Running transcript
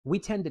we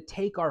tend to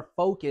take our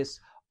focus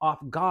off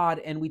God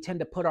and we tend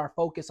to put our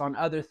focus on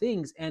other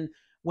things. And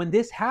when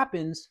this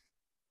happens,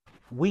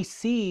 we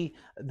see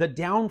the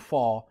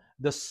downfall,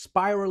 the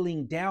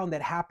spiraling down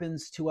that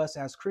happens to us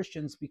as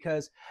Christians,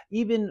 because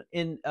even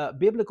in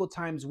biblical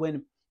times,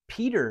 when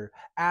Peter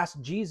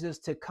asked Jesus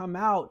to come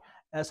out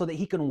so that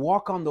he can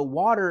walk on the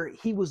water,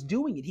 he was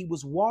doing it. He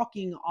was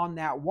walking on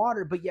that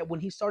water. But yet, when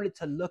he started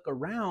to look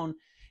around,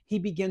 he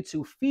began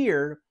to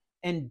fear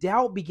and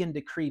doubt began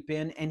to creep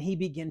in and he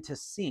began to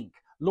sink.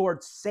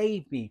 Lord,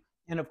 save me.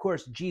 And of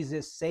course,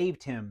 Jesus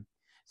saved him.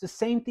 It's the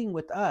same thing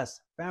with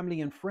us,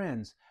 family and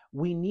friends.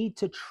 We need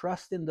to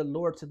trust in the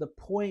Lord to the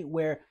point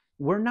where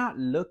we're not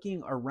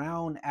looking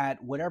around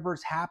at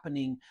whatever's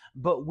happening,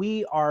 but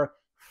we are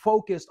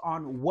focused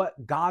on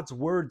what God's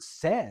word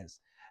says.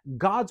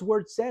 God's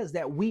word says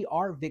that we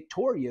are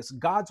victorious.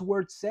 God's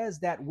word says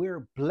that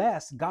we're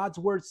blessed. God's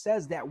word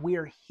says that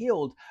we're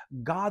healed.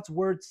 God's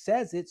word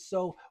says it.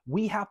 So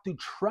we have to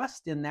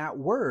trust in that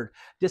word,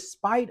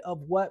 despite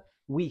of what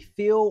we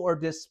feel or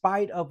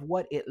despite of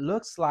what it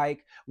looks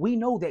like. We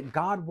know that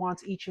God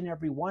wants each and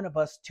every one of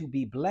us to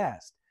be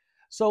blessed.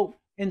 So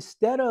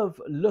instead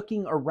of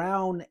looking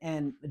around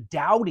and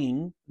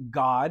doubting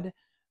God,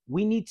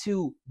 we need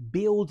to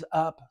build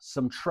up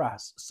some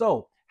trust.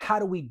 So how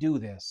do we do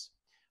this?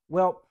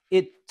 Well,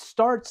 it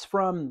starts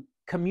from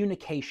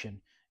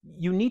communication.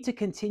 You need to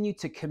continue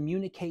to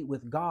communicate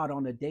with God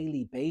on a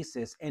daily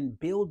basis and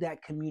build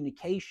that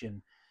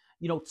communication.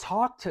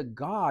 Talk to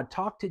God,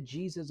 talk to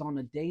Jesus on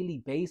a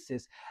daily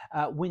basis.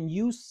 When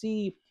you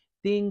see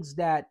things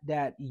that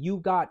you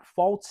got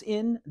faults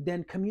in,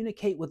 then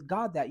communicate with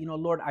God that,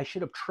 Lord, I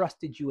should have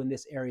trusted you in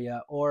this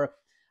area, or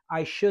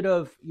I should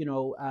have,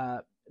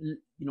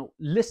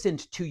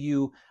 listened to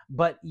you,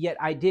 but yet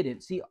I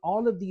didn't. See,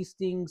 all of these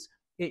things,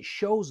 it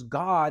shows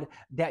God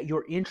that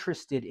you're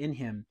interested in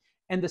him.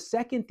 And the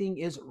second thing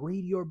is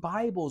read your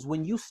Bibles.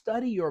 When you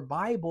study your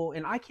Bible,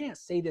 and I can't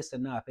say this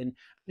enough, and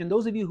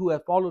those of you who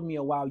have followed me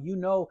a while, you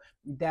know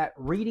that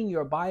reading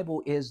your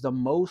Bible is the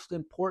most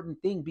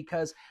important thing,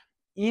 because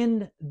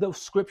in the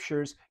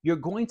scriptures, you're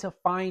going to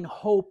find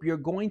hope. You're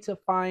going to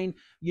find,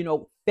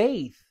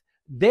 faith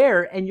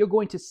there, and you're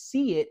going to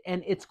see it,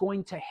 and it's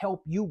going to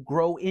help you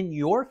grow in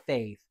your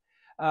faith.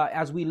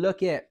 As we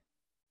look at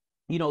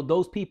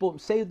those people,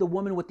 say the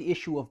woman with the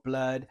issue of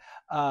blood,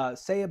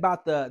 say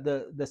about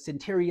the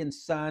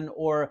centurion's son,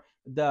 or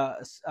the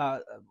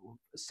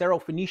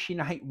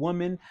Syrophoenicianite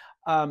woman.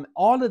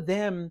 All of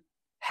them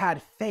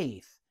had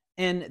faith,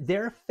 and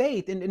their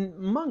faith, and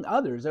among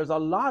others, there's a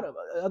lot of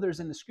others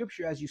in the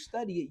scripture. As you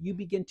study it, you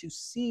begin to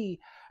see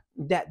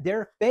that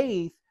their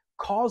faith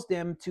caused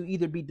them to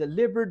either be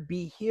delivered,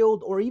 be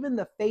healed, or even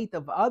the faith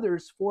of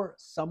others for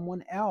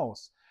someone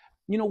else.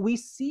 We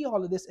see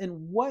all of this, and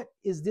what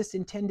is this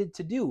intended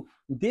to do?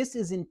 This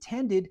is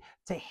intended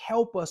to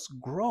help us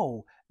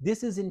grow.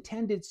 This is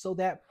intended so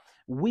that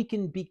we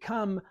can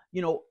become,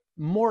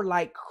 more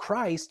like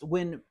Christ.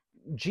 When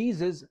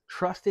Jesus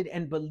trusted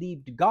and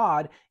believed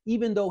God,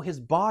 even though his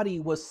body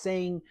was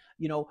saying,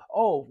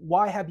 oh,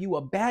 why have you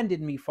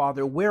abandoned me,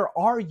 Father? Where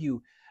are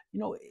you?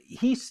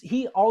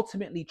 He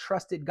ultimately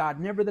trusted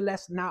God.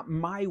 Nevertheless, not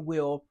my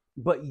will,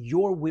 but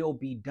your will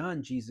be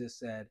done, Jesus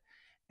said.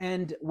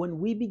 And when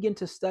we begin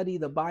to study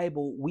the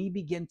Bible, we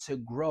begin to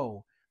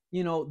grow.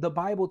 The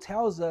Bible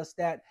tells us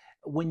that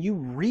when you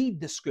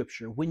read the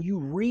scripture, when you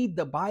read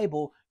the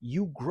Bible,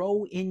 you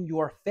grow in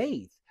your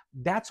faith.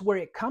 That's where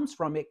it comes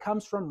from. It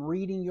comes from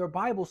reading your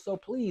Bible. So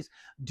please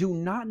do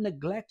not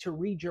neglect to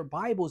read your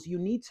Bibles. You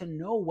need to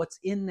know what's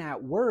in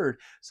that word.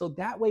 So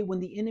that way,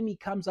 when the enemy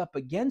comes up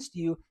against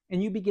you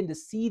and you begin to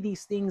see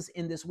these things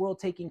in this world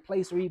taking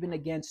place, or even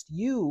against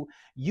you,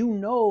 you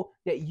know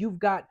that you've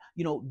got,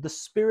 the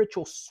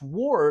spiritual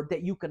sword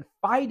that you can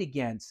fight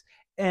against.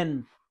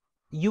 And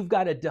you've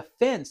got a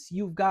defense.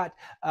 You've got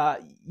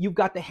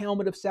the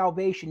helmet of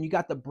salvation. You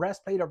got the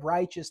breastplate of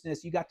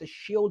righteousness. You got the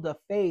shield of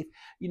faith.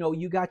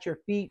 You got your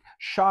feet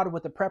shod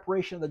with the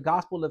preparation of the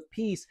gospel of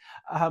peace,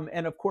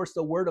 and of course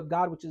the word of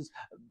God, which is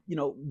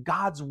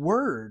God's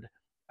word.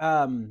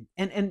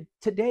 And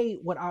today,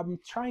 what I'm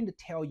trying to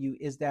tell you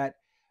is that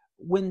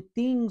when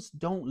things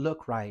don't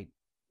look right,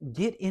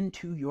 get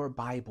into your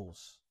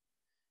Bibles.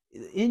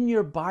 In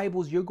your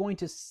Bibles, you're going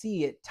to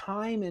see it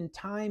time and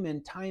time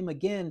and time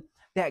again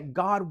that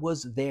God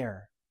was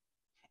there.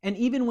 And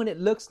even when it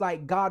looks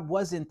like God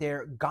wasn't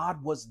there,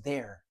 God was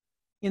there.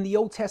 In the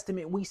Old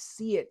Testament, we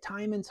see it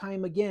time and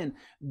time again.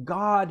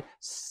 God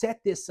set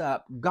this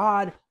up.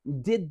 God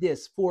did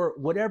this for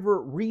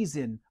whatever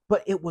reason,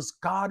 but it was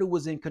God who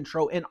was in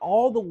control. And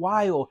all the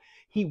while,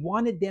 he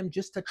wanted them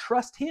just to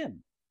trust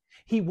him.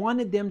 He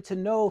wanted them to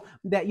know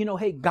that,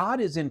 hey,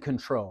 God is in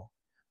control.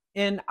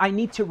 And I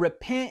need to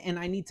repent, and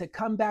I need to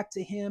come back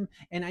to him,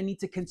 and I need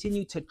to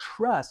continue to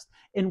trust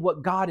in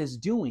what God is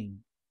doing.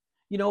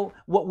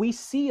 What we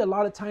see a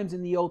lot of times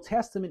in the Old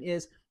Testament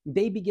is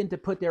they begin to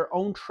put their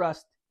own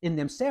trust in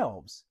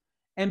themselves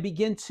and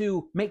begin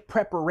to make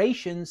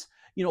preparations,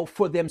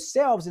 for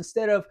themselves,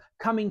 instead of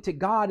coming to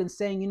God and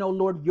saying,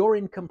 Lord, you're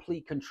in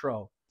complete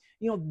control.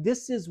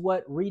 This is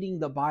what reading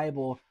the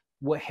Bible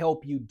will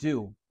help you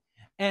do.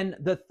 And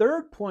the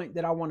third point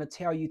that I want to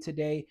tell you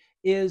today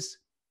is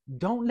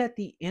don't let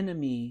the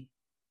enemy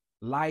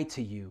lie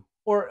to you.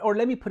 Or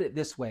let me put it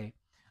this way,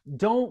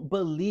 don't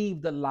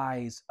believe the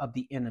lies of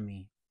the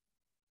enemy.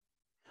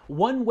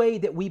 One way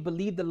that we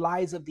believe the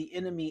lies of the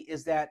enemy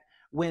is that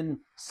when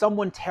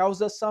someone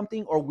tells us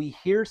something, or we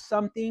hear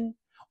something,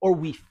 or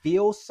we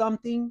feel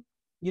something,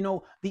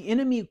 the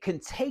enemy can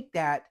take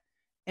that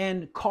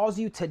and cause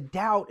you to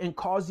doubt and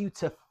cause you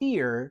to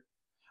fear,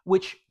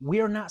 which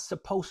we're not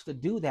supposed to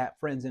do that,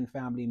 friends and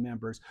family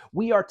members.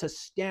 We are to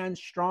stand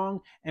strong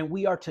and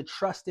we are to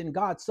trust in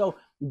God. So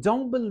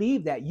don't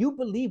believe that. You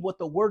believe what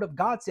the word of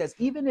God says,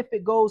 even if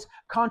it goes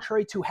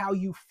contrary to how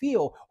you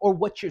feel or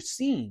what you're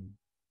seeing.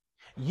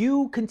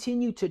 You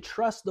continue to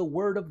trust the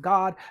word of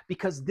God,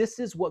 because this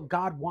is what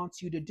God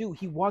wants you to do.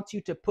 He wants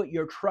you to put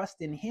your trust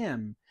in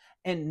him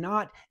and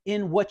not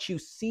in what you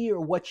see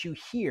or what you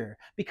hear,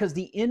 because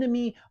the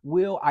enemy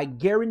will, I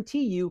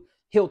guarantee you,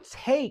 he'll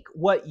take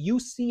what you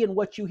see and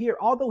what you hear.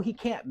 Although he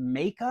can't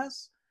make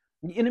us,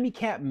 the enemy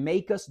can't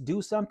make us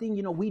do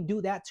something. We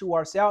do that to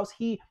ourselves.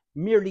 He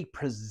merely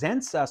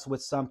presents us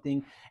with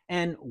something,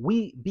 and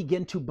we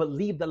begin to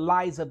believe the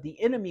lies of the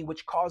enemy,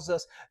 which cause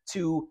us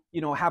to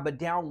have a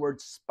downward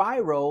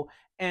spiral.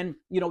 And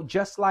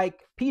just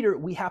like Peter,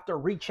 we have to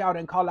reach out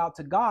and call out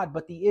to God.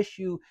 But the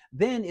issue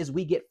then is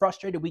we get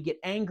frustrated, we get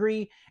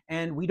angry,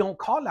 and we don't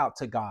call out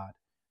to God.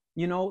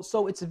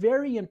 So it's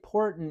very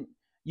important,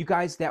 you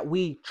guys, that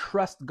we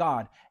trust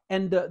God.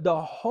 And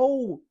the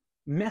whole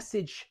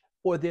message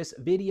for this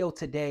video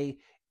today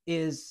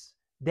is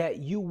that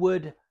you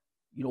would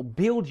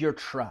build your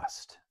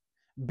trust.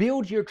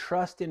 Build your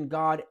trust in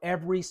God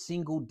every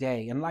single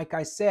day. And like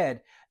I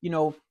said,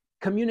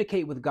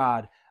 communicate with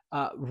God.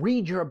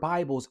 Read your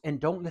Bibles, and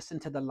don't listen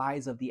to the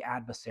lies of the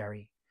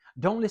adversary.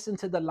 Don't listen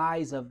to the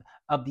lies of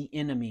the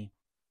enemy.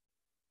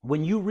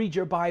 When you read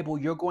your Bible,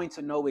 you're going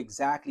to know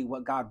exactly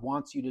what God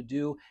wants you to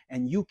do,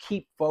 and you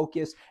keep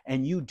focused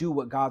and you do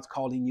what God's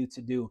calling you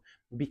to do,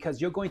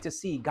 because you're going to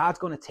see God's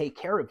going to take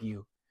care of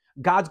you.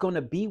 God's going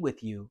to be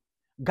with you.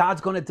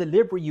 God's going to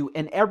deliver you,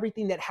 and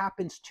everything that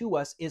happens to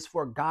us is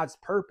for God's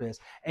purpose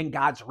and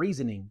God's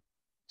reasoning.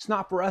 It's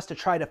not for us to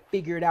try to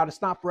figure it out.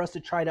 It's not for us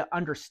to try to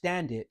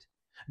understand it.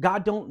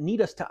 God don't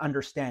need us to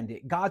understand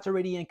it. God's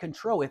already in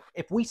control.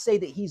 If we say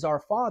that he's our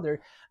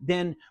father,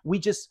 then we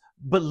just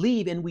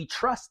believe and we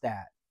trust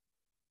that.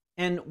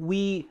 And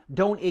we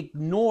don't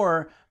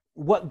ignore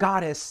what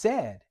God has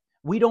said.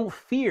 We don't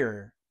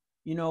fear.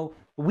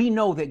 We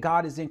know that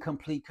God is in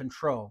complete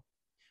control.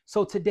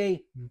 So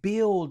today,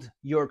 build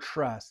your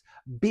trust,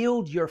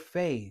 build your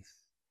faith,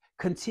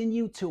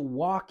 continue to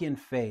walk in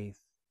faith.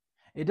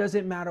 It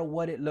doesn't matter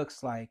what it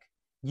looks like.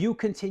 You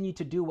continue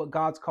to do what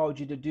God's called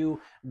you to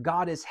do.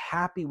 God is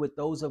happy with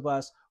those of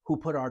us who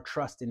put our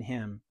trust in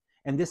him.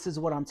 And this is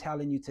what I'm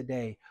telling you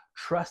today.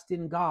 Trust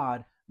in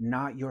God,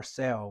 not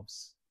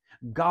yourselves.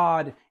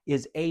 God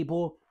is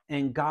able,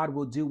 and God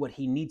will do what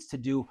he needs to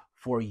do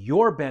for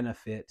your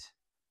benefit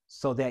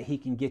so that he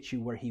can get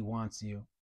you where he wants you.